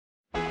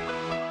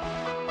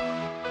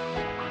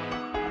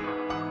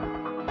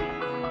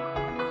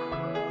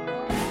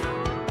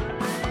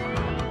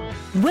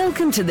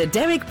Welcome to the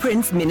Derek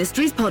Prince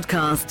Ministries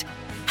podcast,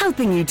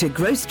 helping you to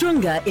grow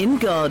stronger in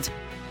God.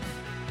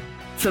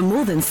 For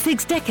more than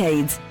 6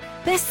 decades,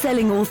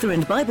 best-selling author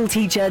and Bible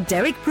teacher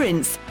Derek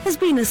Prince has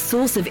been a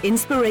source of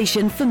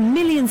inspiration for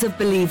millions of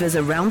believers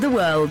around the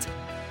world.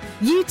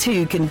 You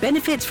too can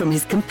benefit from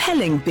his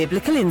compelling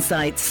biblical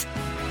insights.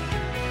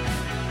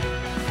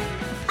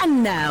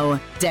 And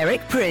now,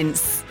 Derek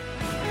Prince.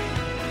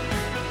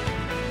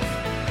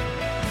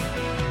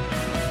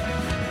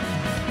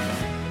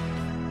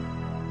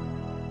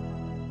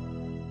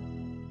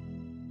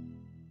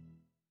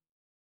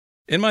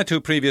 In my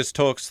 2 previous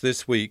talks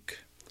this week,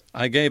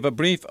 I gave a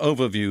brief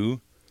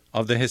overview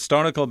of the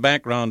historical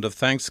background of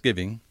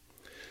Thanksgiving,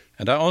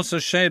 and I also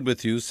shared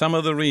with you some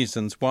of the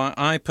reasons why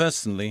I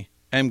personally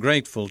am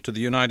grateful to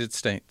the United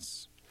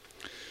States.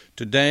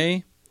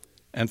 Today,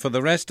 and for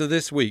the rest of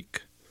this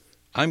week,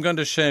 I'm going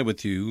to share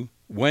with you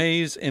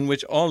ways in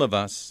which all of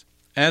us,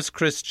 as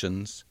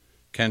Christians,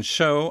 can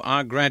show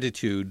our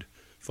gratitude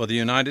for the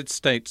United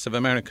States of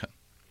America.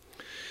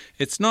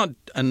 It's not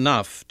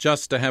enough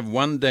just to have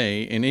one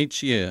day in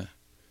each year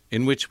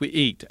in which we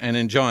eat and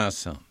enjoy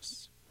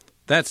ourselves.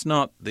 That's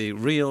not the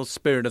real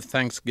spirit of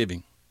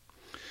Thanksgiving.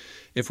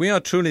 If we are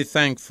truly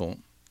thankful,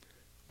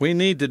 we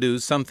need to do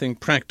something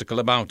practical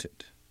about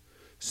it,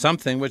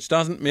 something which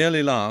doesn't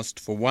merely last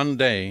for one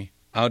day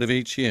out of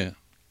each year.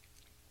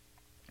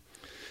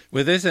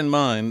 With this in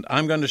mind,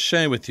 I'm going to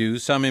share with you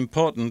some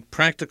important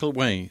practical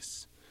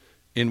ways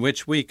in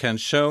which we can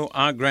show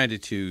our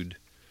gratitude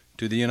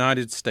to the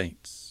United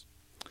States.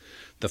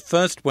 The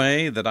first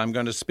way that I'm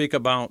going to speak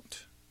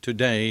about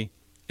today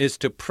is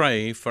to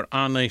pray for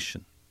our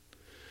nation,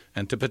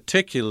 and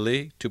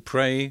particularly to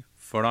pray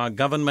for our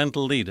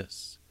governmental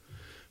leaders,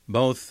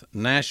 both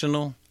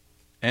national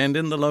and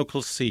in the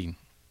local scene.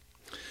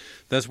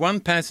 There's one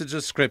passage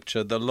of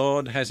Scripture the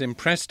Lord has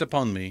impressed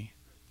upon me,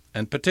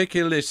 and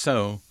particularly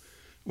so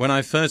when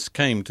I first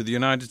came to the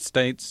United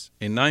States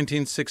in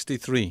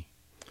 1963.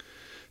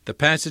 The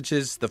passage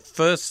is the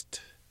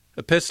first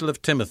epistle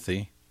of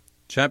Timothy,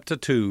 chapter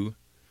 2,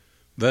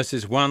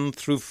 verses 1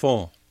 through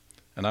 4.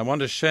 And I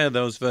want to share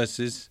those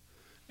verses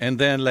and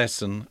their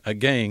lesson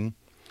again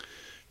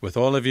with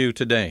all of you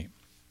today.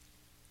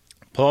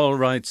 Paul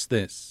writes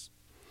this: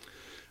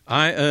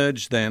 I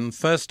urge then,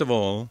 first of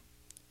all,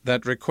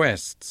 that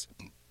requests,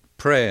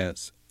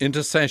 prayers,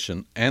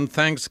 intercession, and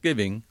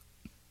thanksgiving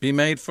be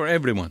made for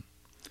everyone,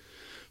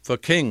 for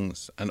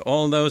kings and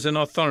all those in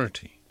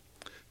authority,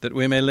 that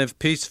we may live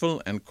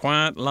peaceful and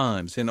quiet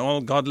lives in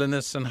all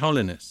godliness and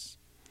holiness.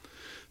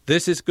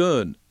 This is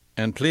good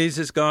and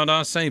pleases God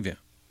our Savior,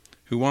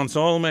 who wants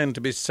all men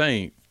to be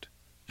saved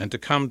and to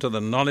come to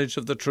the knowledge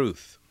of the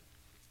truth.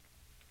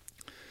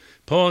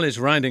 Paul is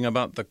writing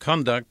about the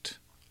conduct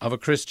of a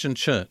Christian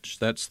church.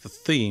 That's the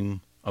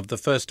theme of the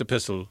first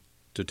epistle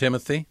to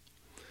Timothy.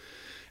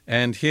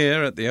 And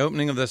here at the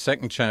opening of the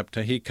 2nd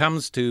chapter, he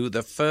comes to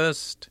the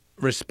first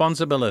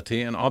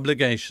responsibility and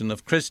obligation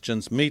of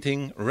Christians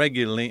meeting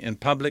regularly in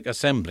public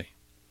assembly.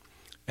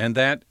 And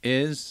that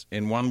is,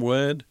 in one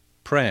word,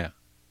 prayer.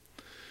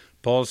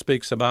 Paul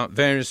speaks about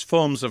various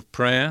forms of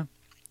prayer.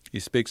 He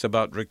speaks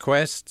about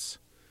requests,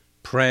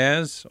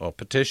 prayers or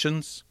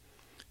petitions,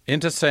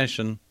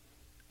 intercession,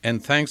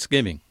 and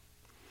thanksgiving.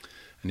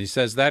 And he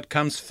says that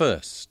comes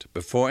first,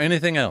 before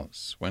anything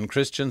else. When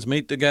Christians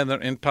meet together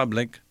in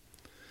public,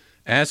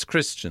 as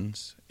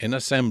Christians in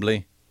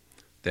assembly,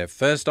 their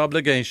first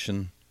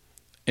obligation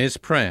is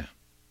prayer.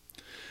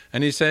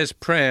 And he says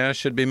prayer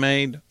should be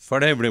made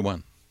for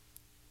everyone.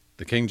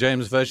 The King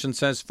James Version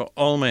says for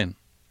all men.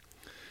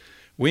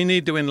 We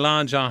need to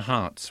enlarge our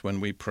hearts when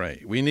we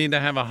pray. We need to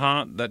have a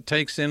heart that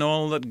takes in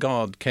all that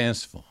God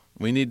cares for.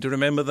 We need to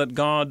remember that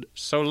God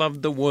so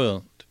loved the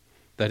world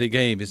that he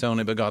gave his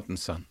only begotten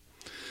Son.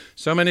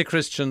 So many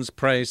Christians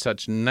pray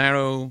such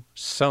narrow,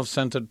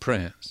 self-centered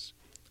prayers.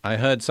 I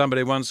heard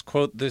somebody once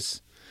quote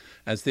this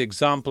as the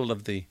example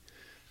of the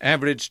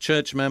average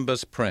church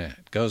member's prayer.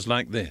 It goes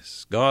like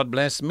this: God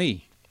bless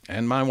me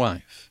and my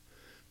wife,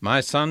 my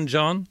son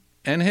John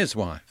and his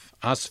wife,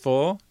 us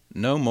four,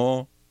 no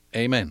more,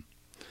 amen.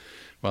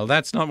 Well,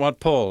 that's not what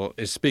Paul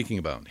is speaking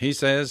about. He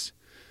says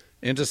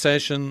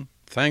intercession,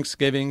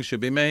 thanksgiving should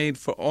be made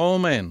for all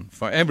men,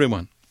 for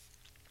everyone.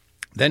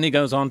 Then he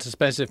goes on to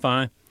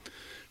specify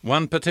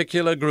one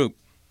particular group.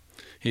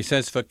 He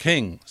says for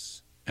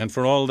kings and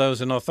for all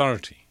those in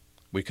authority.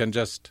 We can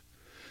just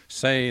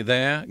say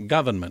there,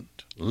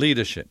 government,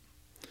 leadership.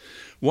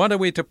 What are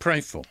we to pray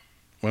for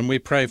when we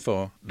pray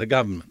for the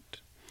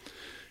government?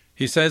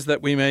 He says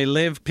that we may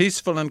live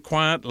peaceful and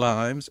quiet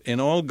lives in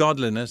all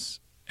godliness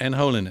and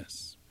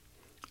holiness.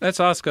 Let's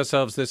ask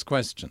ourselves this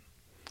question: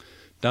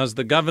 does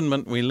the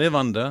government we live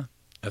under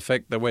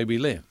affect the way we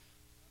live?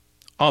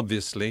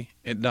 Obviously,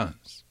 it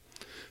does.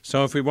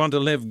 So if we want to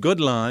live good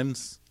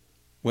lives,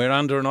 we're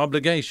under an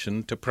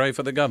obligation to pray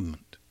for the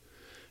government.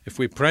 If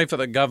we pray for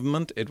the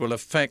government, it will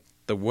affect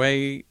the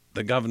way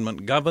the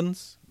government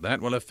governs.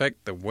 That will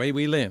affect the way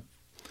we live.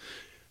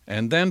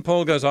 And then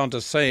Paul goes on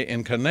to say,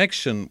 in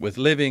connection with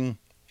living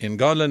in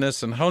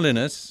godliness and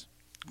holiness,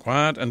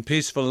 quiet and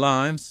peaceful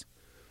lives,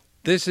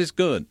 this is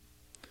good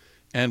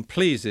and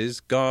pleases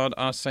God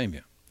our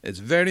Saviour. It's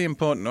very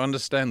important to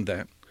understand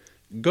that.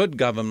 Good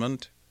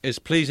government is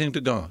pleasing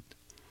to God.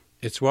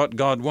 It's what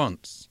God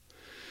wants.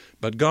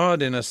 But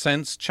God, in a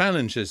sense,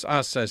 challenges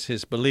us as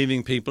His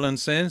believing people and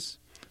says,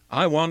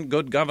 I want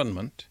good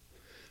government,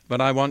 but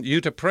I want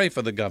you to pray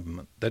for the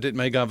government, that it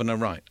may govern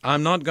aright.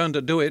 I'm not going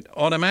to do it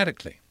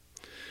automatically.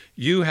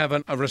 You have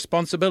a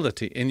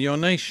responsibility in your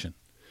nation.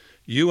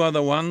 You are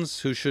the ones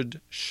who should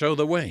show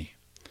the way.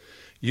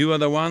 You are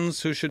the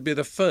ones who should be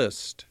the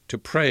first to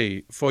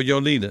pray for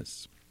your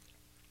leaders.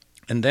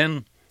 And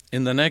then,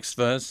 in the next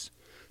verse,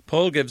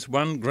 Paul gives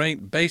one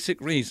great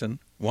basic reason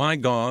why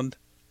God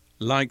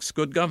likes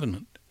good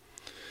government.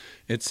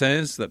 It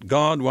says that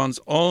God wants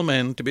all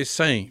men to be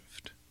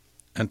saved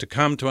and to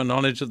come to a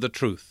knowledge of the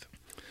truth.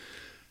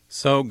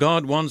 So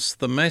God wants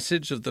the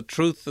message of the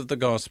truth of the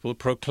gospel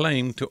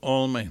proclaimed to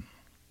all men.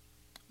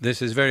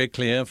 This is very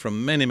clear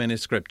from many, many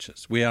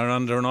scriptures. We are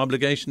under an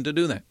obligation to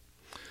do that.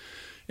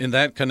 In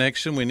that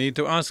connection, we need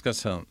to ask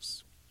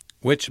ourselves,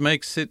 which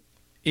makes it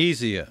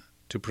easier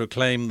to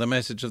proclaim the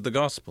message of the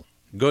gospel?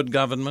 Good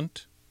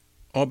government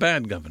or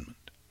bad government?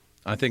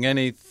 I think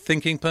any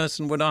thinking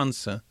person would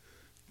answer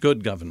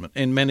good government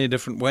in many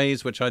different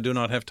ways, which I do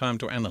not have time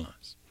to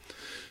analyze.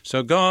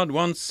 So God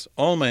wants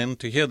all men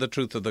to hear the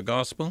truth of the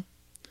gospel.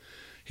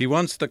 He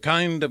wants the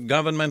kind of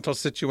governmental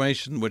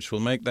situation which will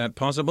make that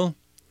possible,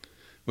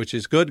 which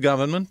is good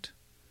government.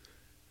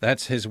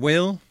 That's His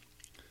will.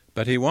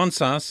 But He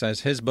wants us,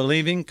 as His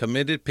believing,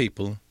 committed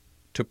people,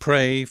 to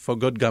pray for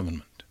good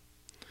government.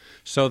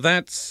 So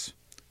that's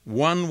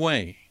one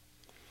way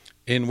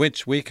in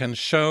which we can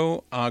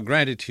show our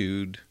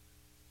gratitude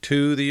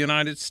to the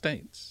United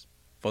States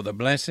for the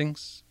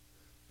blessings,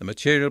 the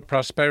material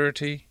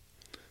prosperity,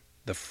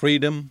 the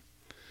freedom,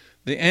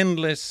 the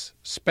endless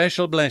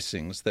special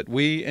blessings that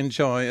we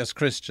enjoy as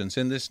Christians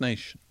in this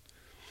nation.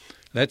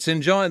 Let's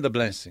enjoy the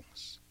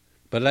blessings,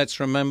 but let's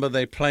remember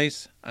they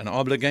place an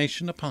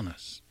obligation upon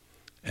us.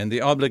 And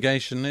the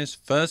obligation is,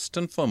 first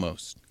and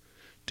foremost,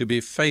 to be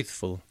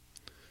faithful,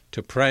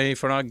 to pray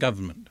for our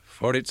government,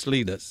 for its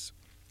leaders.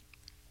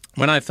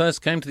 When I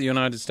first came to the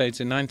United States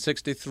in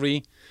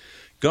 1963,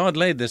 God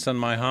laid this on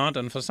my heart,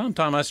 and for some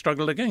time I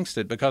struggled against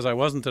it because I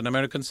wasn't an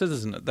American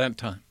citizen at that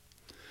time.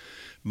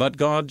 But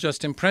God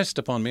just impressed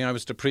upon me I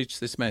was to preach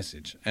this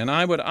message. And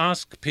I would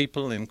ask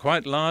people in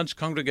quite large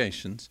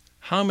congregations,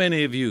 how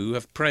many of you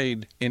have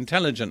prayed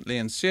intelligently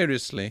and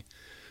seriously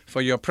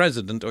for your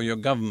president or your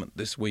government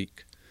this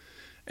week?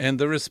 And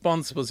the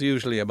response was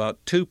usually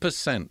about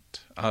 2%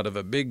 out of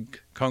a big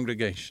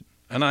congregation.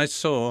 And I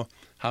saw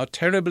how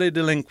terribly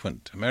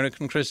delinquent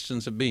American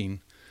Christians have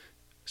been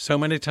so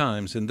many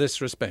times in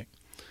this respect.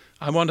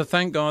 I want to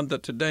thank God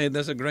that today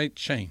there's a great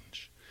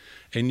change.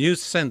 A new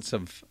sense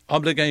of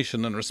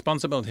obligation and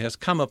responsibility has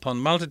come upon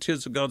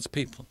multitudes of God's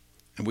people.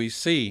 And we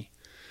see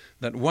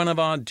that one of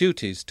our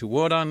duties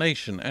toward our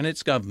nation and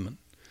its government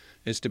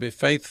is to be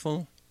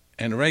faithful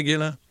and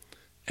regular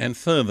and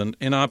fervent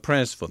in our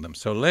prayers for them.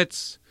 So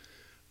let's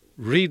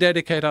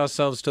rededicate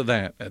ourselves to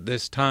that at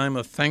this time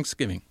of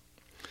thanksgiving.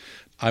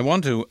 I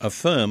want to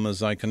affirm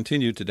as I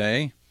continue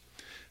today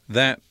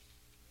that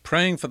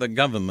praying for the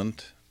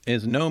government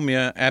is no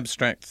mere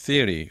abstract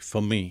theory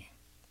for me.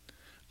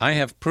 I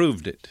have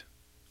proved it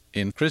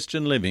in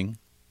Christian living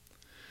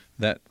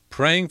that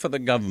praying for the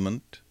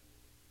government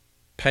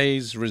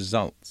pays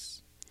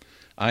results.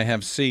 I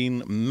have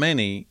seen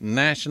many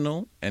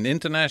national and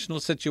international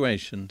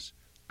situations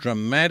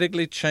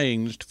dramatically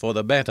changed for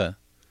the better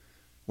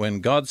when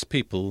God's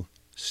people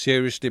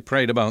seriously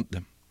prayed about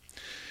them.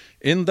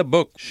 In the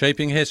book,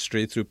 Shaping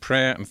History Through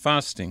Prayer and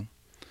Fasting,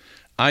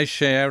 I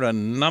share a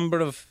number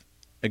of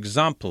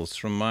examples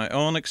from my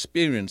own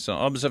experience and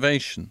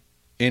observation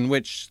in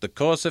which the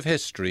course of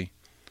history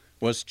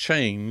was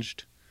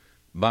changed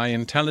by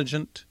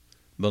intelligent,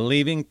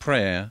 believing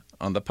prayer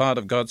on the part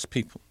of God's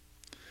people.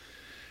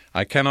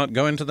 I cannot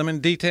go into them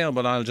in detail,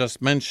 but I'll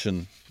just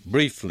mention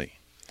briefly.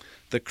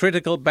 The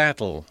critical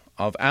battle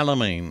of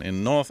Alamein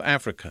in North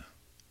Africa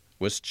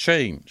was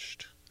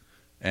changed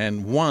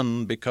and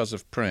won because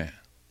of prayer.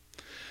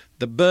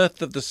 The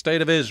birth of the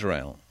State of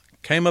Israel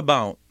came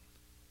about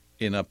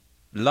in a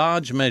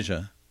large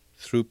measure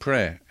through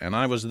prayer, and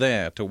I was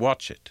there to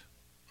watch it.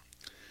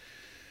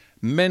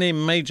 Many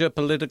major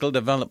political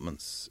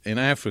developments in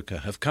Africa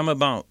have come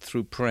about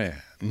through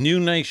prayer. New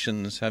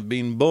nations have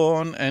been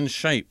born and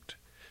shaped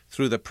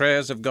through the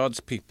prayers of God's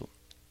people.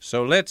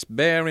 So let's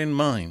bear in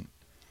mind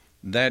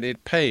that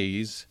it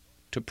pays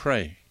to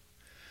pray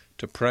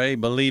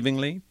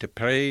believingly, to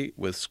pray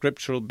with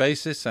scriptural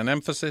basis and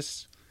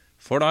emphasis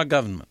for our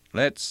government.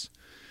 Let's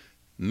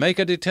make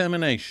a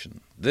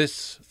determination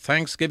this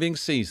Thanksgiving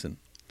season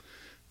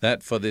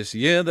that for this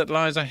year that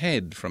lies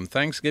ahead from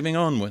Thanksgiving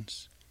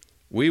onwards,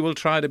 we will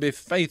try to be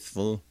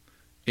faithful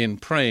in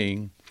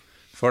praying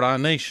for our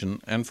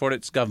nation and for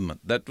its government,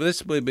 that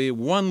this will be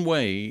one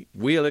way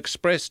we'll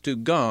express to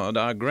God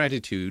our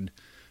gratitude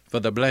for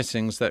the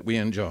blessings that we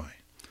enjoy.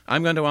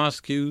 I'm going to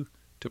ask you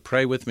to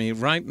pray with me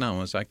right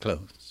now as I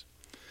close.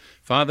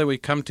 Father, we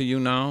come to you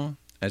now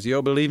as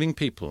your believing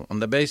people on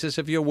the basis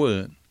of your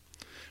word,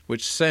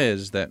 which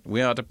says that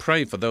we are to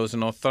pray for those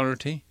in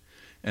authority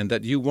and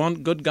that you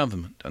want good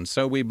government. And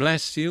so we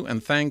bless you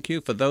and thank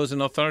you for those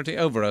in authority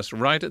over us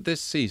right at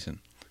this season.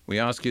 We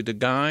ask you to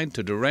guide,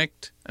 to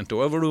direct, and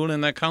to overrule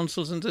in their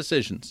counsels and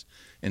decisions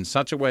in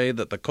such a way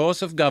that the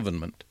course of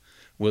government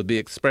will be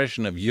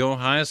expression of your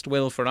highest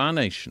will for our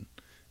nation.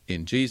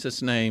 In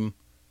Jesus' name,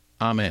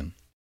 Amen.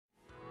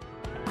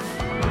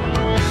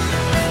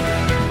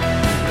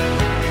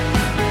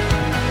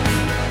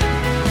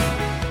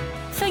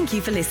 Thank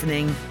you for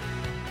listening.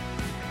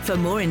 For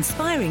more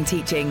inspiring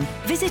teaching,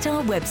 visit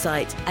our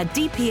website at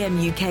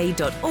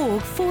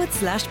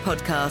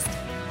dpmuk.org/podcast.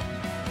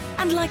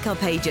 And like our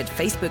page at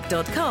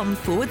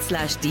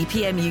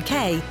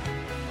facebook.com/dpmuk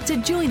to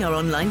join our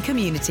online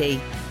community.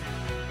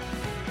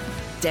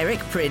 Derek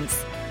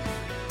Prince,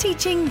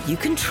 teaching you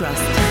can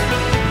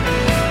trust.